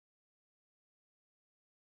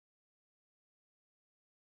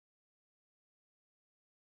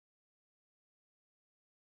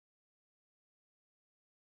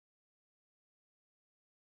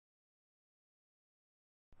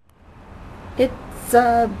It's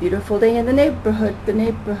a beautiful day in the neighborhood, the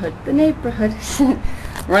neighborhood, the neighborhood.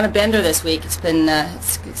 We're on a bender this week. It's been,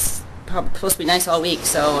 it's probably supposed to be nice all week,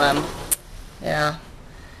 so, yeah.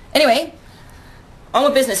 Anyway, on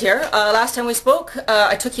with business here. Last time we spoke,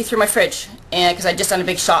 I took you through my fridge, and because I'd just done a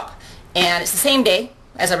big shop. And it's the same day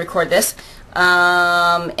as I record this.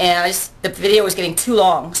 And the video was getting too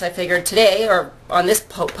long, so I figured today, or on this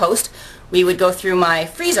post, we would go through my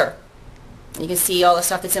freezer. You can see all the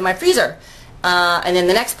stuff that's in my freezer. And then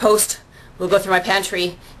the next post, we'll go through my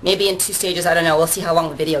pantry, maybe in 2 stages, I don't know. We'll see how long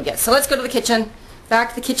the video gets. So let's go to the kitchen. Back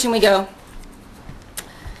to the kitchen we go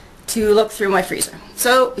to look through my freezer.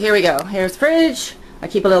 So here we go. Here's the fridge. I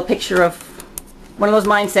keep a little picture of one of those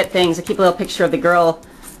mindset things. I keep a little picture of the girl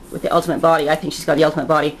with the ultimate body. I think she's got the ultimate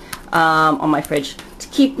body on my fridge to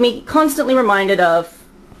keep me constantly reminded of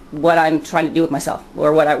what I'm trying to do with myself,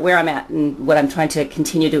 or where I'm at and what I'm trying to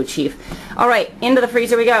continue to achieve. All right, into the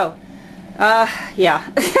freezer we go. Yeah.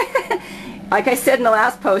 Like I said in the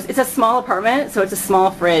last post, it's a small apartment, so it's a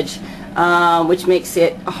small fridge, which makes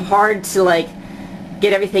it hard to like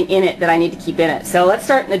get everything in it that I need to keep in it. So let's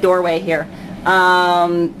start in the doorway here.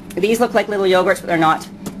 These look like little yogurts, but they're not.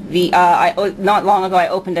 Not long ago I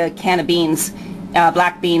opened a can of beans,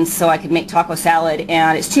 black beans, so I could make taco salad,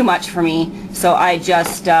 and it's too much for me, so I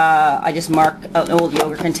just mark an old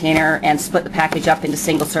yogurt container and split the package up into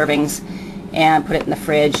single servings and put it in the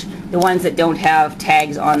fridge. The ones that don't have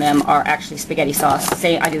tags on them are actually spaghetti sauce.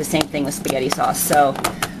 I do the same thing with spaghetti sauce. So,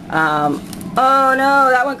 oh no,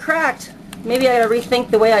 that one cracked. Maybe I gotta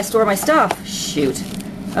rethink the way I store my stuff. Shoot.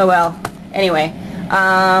 Oh well. Anyway,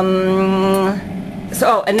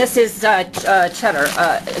 so, and this is cheddar.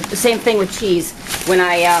 The same thing with cheese. When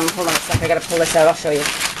I hold on a second, I gotta pull this out. I'll show you.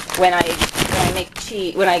 When I make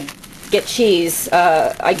cheese, when I get cheese,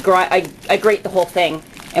 I grate the whole thing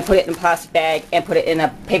and put it in a plastic bag and put it in a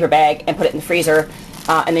paper bag and put it in the freezer,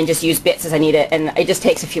 and then just use bits as I need it. And it just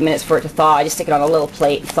takes a few minutes for it to thaw. I just stick it on a little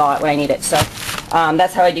plate and thaw it when I need it. So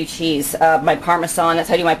that's how I do cheese. My Parmesan, that's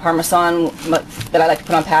how I do my Parmesan that I like to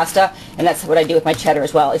put on pasta, and that's what I do with my cheddar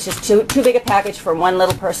as well. It's just too big a package for one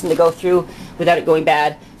little person to go through without it going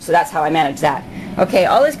bad, so that's how I manage that. Okay,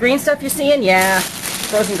 all this green stuff you're seeing, yeah,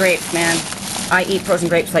 frozen grapes, man. I eat frozen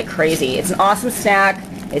grapes like crazy. It's an awesome snack.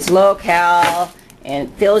 It's low cal. And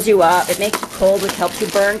it fills you up. It makes you cold, which helps you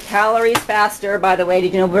burn calories faster. By the way,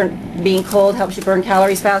 did you know being cold helps you burn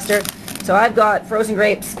calories faster? So I've got frozen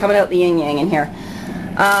grapes coming out the yin-yang in here.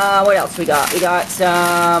 What else we got? We got,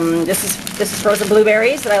 this is frozen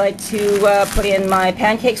blueberries that I like to put in my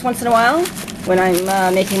pancakes once in a while when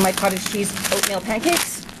I'm making my cottage cheese oatmeal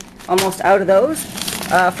pancakes. Almost out of those.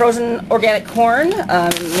 Frozen organic corn.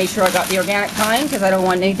 Make sure I got the organic kind because I don't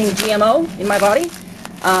want anything GMO in my body.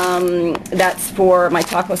 That's for my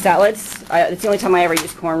taco salads. It's the only time I ever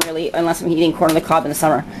use corn, really, unless I'm eating corn on the cob in the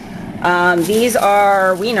summer. These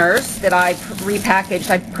are wieners that I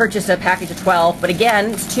repackaged. I purchased a package of 12, but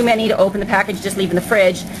again, it's too many to open the package, just leave in the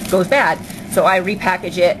fridge, it goes bad. So I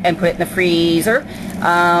repackage it and put it in the freezer.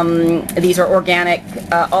 These are organic,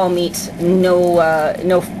 all meat,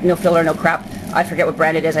 no filler, no crap. I forget what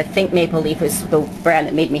brand it is. I think Maple Leaf is the brand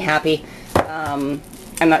that made me happy.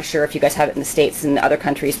 I'm not sure if you guys have it in the States and other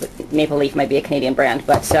countries, but Maple Leaf might be a Canadian brand.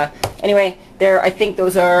 But anyway, I think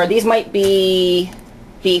these might be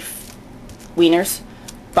beef wieners,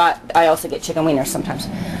 but I also get chicken wieners sometimes.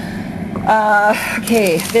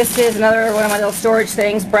 Okay, this is another one of my little storage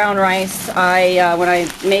things, brown rice. When I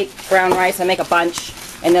make brown rice, I make a bunch,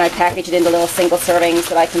 and then I package it into little single servings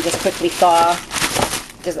that I can just quickly thaw,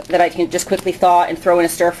 and throw in a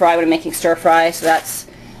stir fry when I'm making stir fry. So that's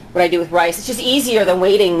what I do with rice. It's just easier than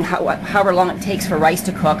waiting however long it takes for rice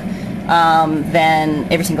to cook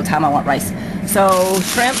than every single time I want rice. So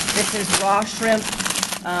shrimp, this is raw shrimp,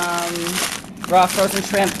 raw frozen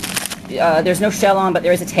shrimp. There's no shell on, but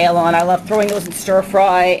there is a tail on. I love throwing those in stir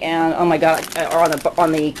fry and, oh my god, or on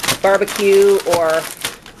the barbecue, or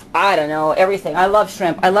I don't know, everything. I love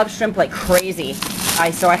shrimp. I love shrimp like crazy.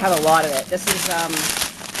 So I have a lot of it. This is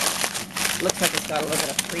looks like it's got a little bit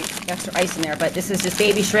of extra ice in there, but this is just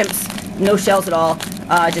baby shrimps, no shells at all.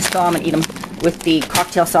 Just thaw them and eat them with the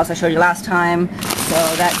cocktail sauce I showed you last time.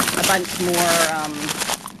 So that's a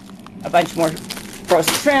bunch more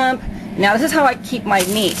frozen shrimp. Now this is how I keep my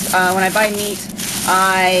meat. When I buy meat,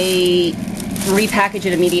 I repackage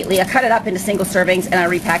it immediately. I cut it up into single servings and I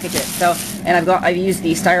repackage it. So, and I've used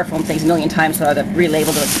these styrofoam things a million times, so I've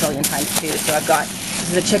relabeled it a trillion times too. So I've got, this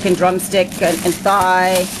is a chicken drumstick and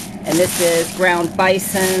thigh. And this is ground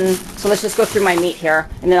bison. So let's just go through my meat here,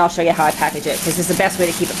 and then I'll show you how I package it, because this is the best way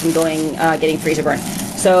to keep it from getting freezer burn.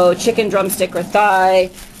 So chicken drumstick or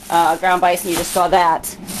thigh, ground bison, you just saw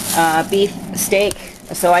that. beef steak.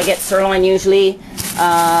 So I get sirloin usually.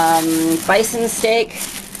 Bison steak.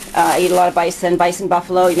 I eat a lot of bison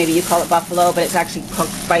buffalo. Maybe you call it buffalo, but it's actually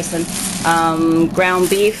cooked bison. Ground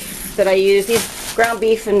beef that I use. These ground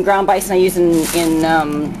beef and ground bison I use in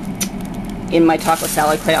my taco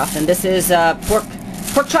salad quite often. This is pork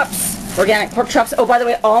chops, organic pork chops. Oh, by the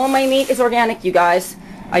way, all my meat is organic, you guys.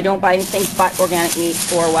 I don't buy anything but organic meat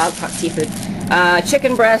or wild-caught seafood.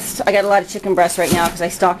 Chicken breast. I got a lot of chicken breast right now because I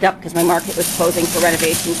stocked up because my market was closing for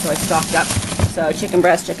renovation, so I stocked up. So chicken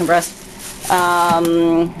breast,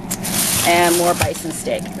 and more bison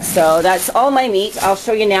steak. So that's all my meat. I'll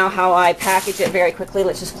show you now how I package it very quickly.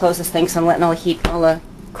 Let's just close this thing so I'm letting all the heat, all the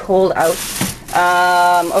cold out.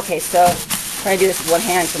 Okay, so trying to do this with one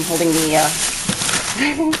hand because I'm holding the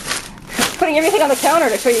putting everything on the counter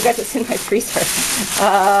to show you guys what's in my freezer.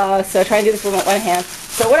 So trying to do this with one hand.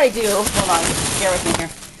 So what I do, hold on, bear with me here.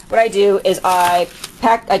 What I do is I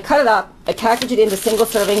cut it up, I package it into single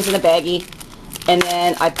servings in a baggie, and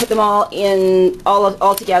then I put them all in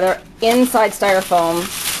all together inside styrofoam,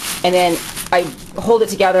 and then I hold it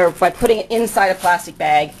together by putting it inside a plastic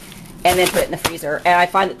bag, and then put it in the freezer. And I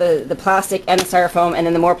find that the plastic and the styrofoam, and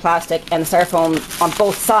then the more plastic and the styrofoam on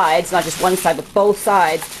both sides, not just one side, but both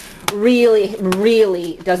sides,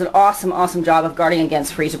 really does an awesome job of guarding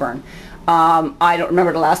against freezer burn. I don't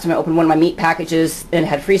remember the last time I opened one of my meat packages and it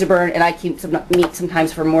had freezer burn, and I keep some meat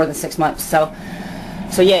sometimes for more than 6 months. So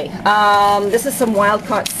yay. This is some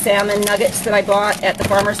wild-caught salmon nuggets that I bought at the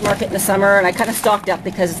farmer's market in the summer, and I kind of stocked up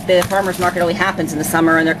because the farmer's market only happens in the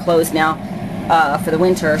summer and they're closed now for the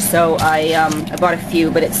winter. So I bought a few,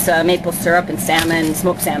 but it's maple syrup and salmon,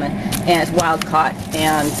 smoked salmon, and it's wild-caught.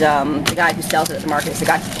 And the guy who sells it at the market is the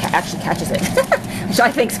guy who actually catches it, which I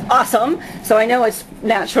think's awesome. So I know it's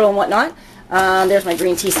natural and whatnot. There's my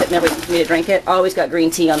green tea sitting there waiting for me to drink it. Always got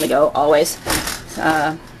green tea on the go, always.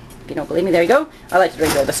 If you don't believe me, there you go. I like to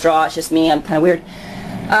drink it with a straw. It's just me. I'm kind of weird.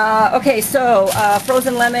 Okay, so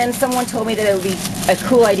frozen lemon. Someone told me that it would be a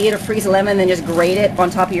cool idea to freeze a lemon and then just grate it on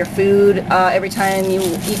top of your food every time you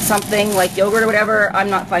eat something like yogurt or whatever. I'm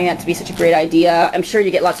not finding that to be such a great idea. I'm sure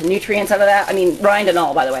you get lots of nutrients out of that. I mean, rind and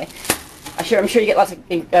all, by the way. I'm sure you get lots of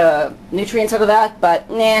nutrients out of that, but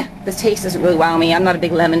nah, the taste doesn't really wow me. I'm not a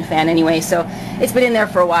big lemon fan anyway, so it's been in there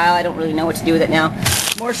for a while. I don't really know what to do with it now.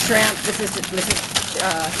 More shrimp. This is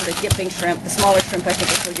sort of dipping shrimp. The smaller shrimp I think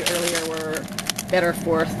I showed you earlier were better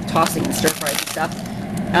for tossing and stir fries and stuff.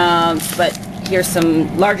 But here's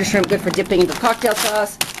some larger shrimp, good for dipping into cocktail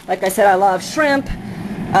sauce. Like I said, I love shrimp.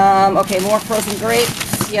 Okay, more frozen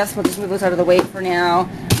grapes. Yes, we'll just move those out of the way for now.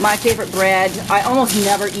 My favorite bread. I almost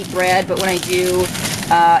never eat bread, but when I do,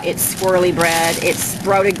 it's swirly bread. It's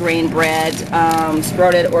sprouted grain bread,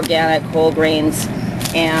 sprouted organic whole grains,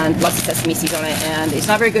 and lots of sesame seeds on it. And it's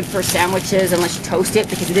not very good for sandwiches unless you toast it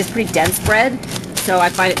because it is pretty dense bread. So I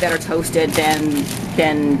find it better toasted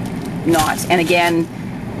than not. And again,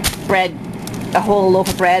 bread, a whole loaf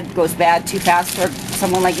of bread goes bad too fast for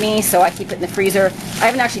someone like me, so I keep it in the freezer. I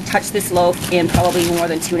haven't actually touched this loaf in probably more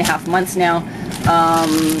than 2.5 months now.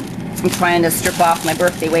 I'm trying to strip off my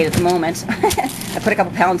birthday weight at the moment. I put a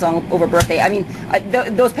couple pounds on over birthday. I mean,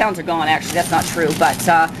 those pounds are gone actually, that's not true, but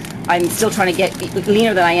I'm still trying to get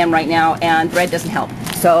leaner than I am right now, and bread doesn't help.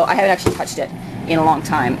 So I haven't actually touched it in a long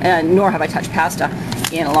time, nor have I touched pasta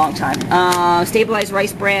in a long time. Stabilized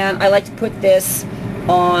rice bran. I like to put this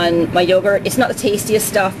on my yogurt. It's not the tastiest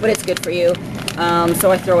stuff, but it's good for you.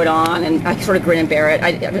 So I throw it on and I sort of grin and bear it.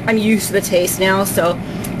 I'm used to the taste now, so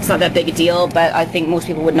it's not that big a deal, but I think most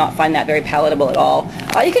people would not find that very palatable at all.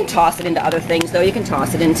 You can toss it into other things though. You can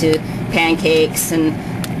toss it into pancakes and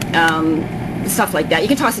stuff like that. You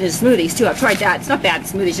can toss it into smoothies too. I've tried that. It's not bad in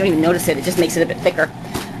smoothies. You don't even notice it. It just makes it a bit thicker.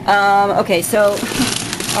 Okay, so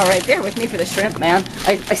alright, bear with me for the shrimp, man.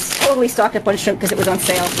 I totally stocked up on shrimp because it was on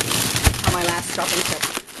sale on my last shopping trip.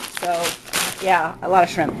 So, yeah, a lot of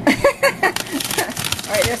shrimp.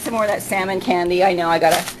 Alright, there's some more of that salmon candy. I know I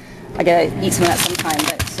gotta eat some of that sometime,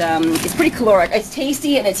 but it's pretty caloric. It's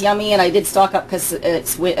tasty and it's yummy, and I did stock up because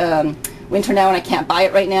it's winter now and I can't buy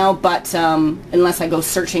it right now, but unless I go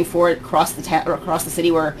searching for it across the city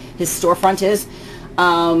where his storefront is.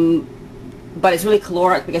 But it's really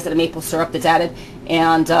caloric because of the maple syrup that's added,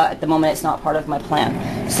 and at the moment it's not part of my plan.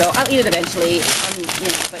 So I'll eat it eventually,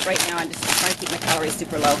 but right now I'm just trying to keep my calories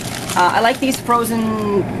super low. I like these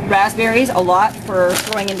frozen raspberries a lot for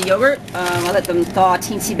throwing into yogurt. I let them thaw a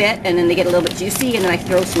teensy bit, and then they get a little bit juicy, and then I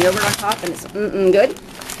throw some yogurt on top, and it's good.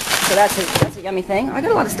 So that's a yummy thing. I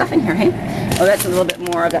got a lot of stuff in here, hey? Oh, that's a little bit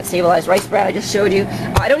more of that stabilized rice bran I just showed you.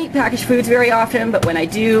 I don't eat packaged foods very often, but when I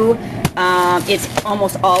do, it's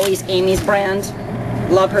almost always Amy's brand.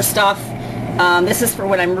 Love her stuff. This is for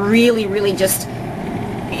when I'm really just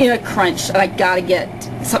in a crunch and I gotta get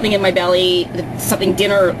something in my belly, something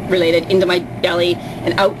dinner related into my belly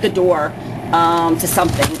and out the door to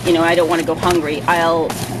something. You know, I don't want to go hungry. I'll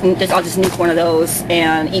just nuke one of those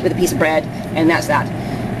and eat with a piece of bread, and that's that.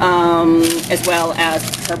 As well as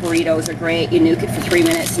her burritos are great. You nuke it for 3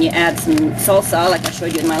 minutes and you add some salsa, like I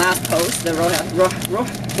showed you in my last post, the roja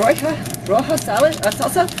salad,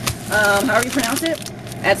 salsa, however you pronounce it.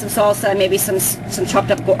 Add some salsa, maybe some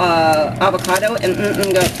chopped up avocado,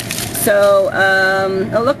 and good. So,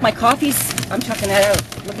 oh look, my coffee's, I'm chucking that out.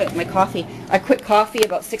 Look at my coffee. I quit coffee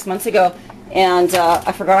about 6 months ago, and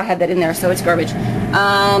I forgot I had that in there, so it's garbage.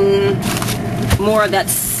 More of that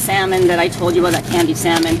salmon that I told you about, that candied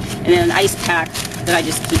salmon, and then an ice pack that I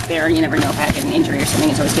just keep there, and you never know if I have an injury or something.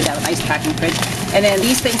 It's always good to have an ice pack in the fridge. And then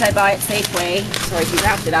these things I buy at Safeway, sorry if you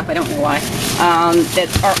wrapped it up, I don't know why, that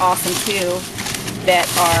are awesome too, that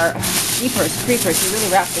are creepers, you really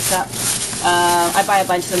wrap this up. I buy a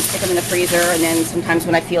bunch of them, stick them in the freezer, and then sometimes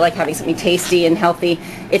when I feel like having something tasty and healthy,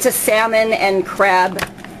 it's a salmon and crab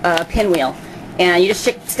pinwheel. And you just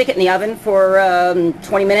stick it in the oven for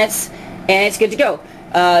 20 minutes, and it's good to go.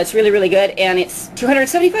 It's really good, and it's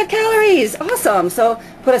 275 calories. Awesome. So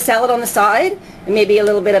put a salad on the side, and maybe a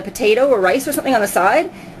little bit of potato or rice or something on the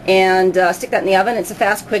side, and stick that in the oven. It's a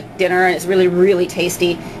fast, quick dinner, and it's really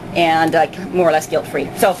tasty, and more or less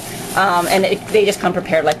guilt-free. So, and they just come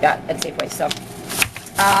prepared like that at Safeway. So,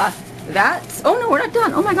 that's, oh no, we're not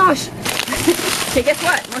done. Oh my gosh. Okay, guess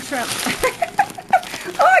what? More shrimp.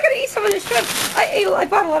 Oh, I gotta eat some of the shrimp. I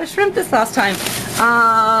bought a lot of shrimp this last time.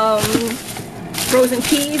 Frozen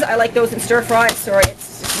peas, I like those in stir fry. Sorry,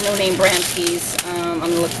 it's just no-name brand peas. I'm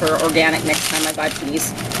going to look for organic next time I buy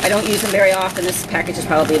peas. I don't use them very often. This package is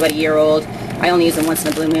probably about a year old. I only use them once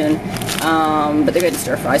in a blue moon. But they're good in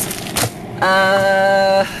stir fries.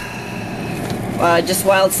 Just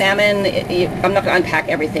wild salmon. I'm not going to unpack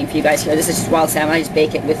everything for you guys here. This is just wild salmon. I just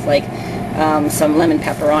bake it with like some lemon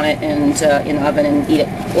pepper on it and in the oven and eat it.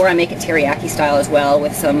 Or I make it teriyaki style as well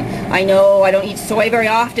with some, I know I don't eat soy very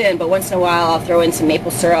often, but once in a while I'll throw in some maple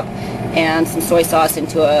syrup and some soy sauce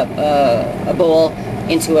into a bowl,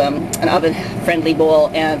 into an oven-friendly bowl,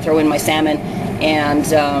 and throw in my salmon and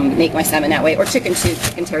make my salmon that way. Or chicken too.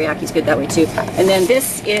 Chicken teriyaki is good that way too. And then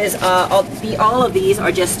this is, all of these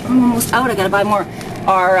are just, I'm almost out, I gotta buy more,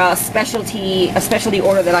 are a specialty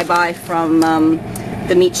order that I buy from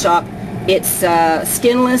the meat shop. It's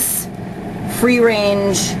skinless,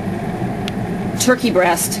 free-range turkey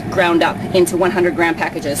breast ground up into 100-gram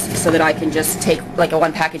packages, so that I can just take like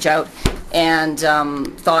one package out and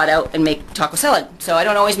thaw it out and make taco salad. So I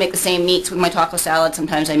don't always make the same meats with my taco salad.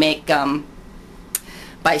 Sometimes I make ground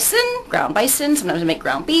bison, sometimes I make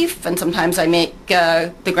ground beef, and sometimes I make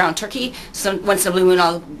the ground turkey. So once in a blue moon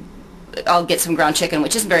I'll get some ground chicken,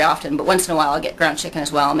 which isn't very often, but once in a while I'll get ground chicken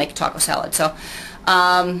as well. I'll make a taco salad. So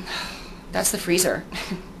that's the freezer.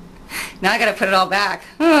 Now I gotta put it all back.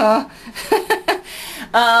 Oh.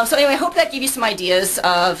 So anyway, I hope that gave you some ideas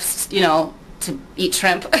of, you know, to eat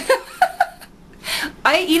shrimp.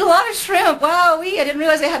 I eat a lot of shrimp. Wow, I didn't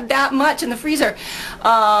realize I had that much in the freezer.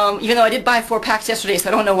 Even though I did buy 4 packs yesterday, so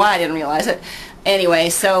I don't know why I didn't realize it. Anyway,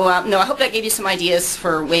 so no, I hope that gave you some ideas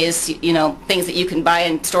for ways, you know, things that you can buy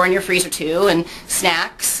and store in your freezer too, and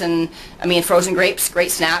snacks, and I mean, frozen grapes, great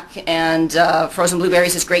snack, and frozen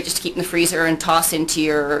blueberries is great just to keep in the freezer and toss into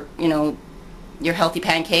your, you know, your healthy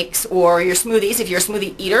pancakes or your smoothies if you're a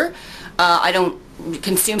smoothie eater. I don't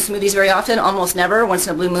consume smoothies very often, almost never. Once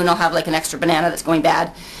in a blue moon I'll have like an extra banana that's going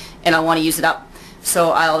bad and I want to use it up.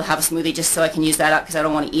 So I'll have a smoothie just so I can use that up because I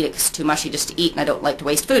don't want to eat it because it's too mushy just to eat and I don't like to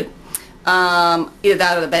waste food. Either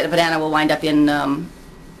that or the banana will wind up in some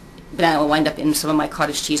of my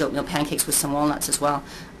cottage cheese oatmeal pancakes with some walnuts as well.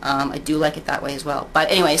 I do like it that way as well.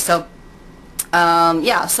 But anyway, so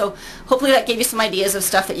yeah, so hopefully that gave you some ideas of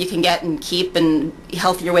stuff that you can get and keep and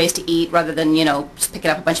healthier ways to eat rather than, you know, just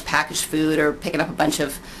picking up a bunch of packaged food or picking up a bunch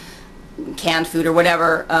of canned food or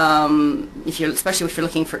whatever. Especially if you're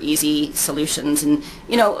looking for easy solutions and,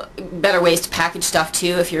 you know, better ways to package stuff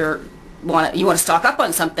too if you want to stock up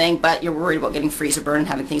on something, but you're worried about getting freezer burn and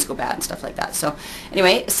having things go bad and stuff like that. So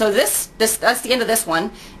anyway, so that's the end of this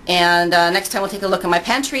one, and next time we'll take a look at my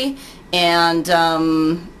pantry and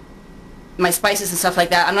my spices and stuff like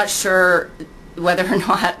that. I'm not sure whether or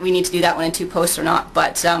not we need to do that one in 2 posts or not,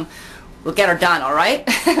 but we'll get her done, all right?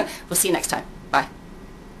 We'll see you next time.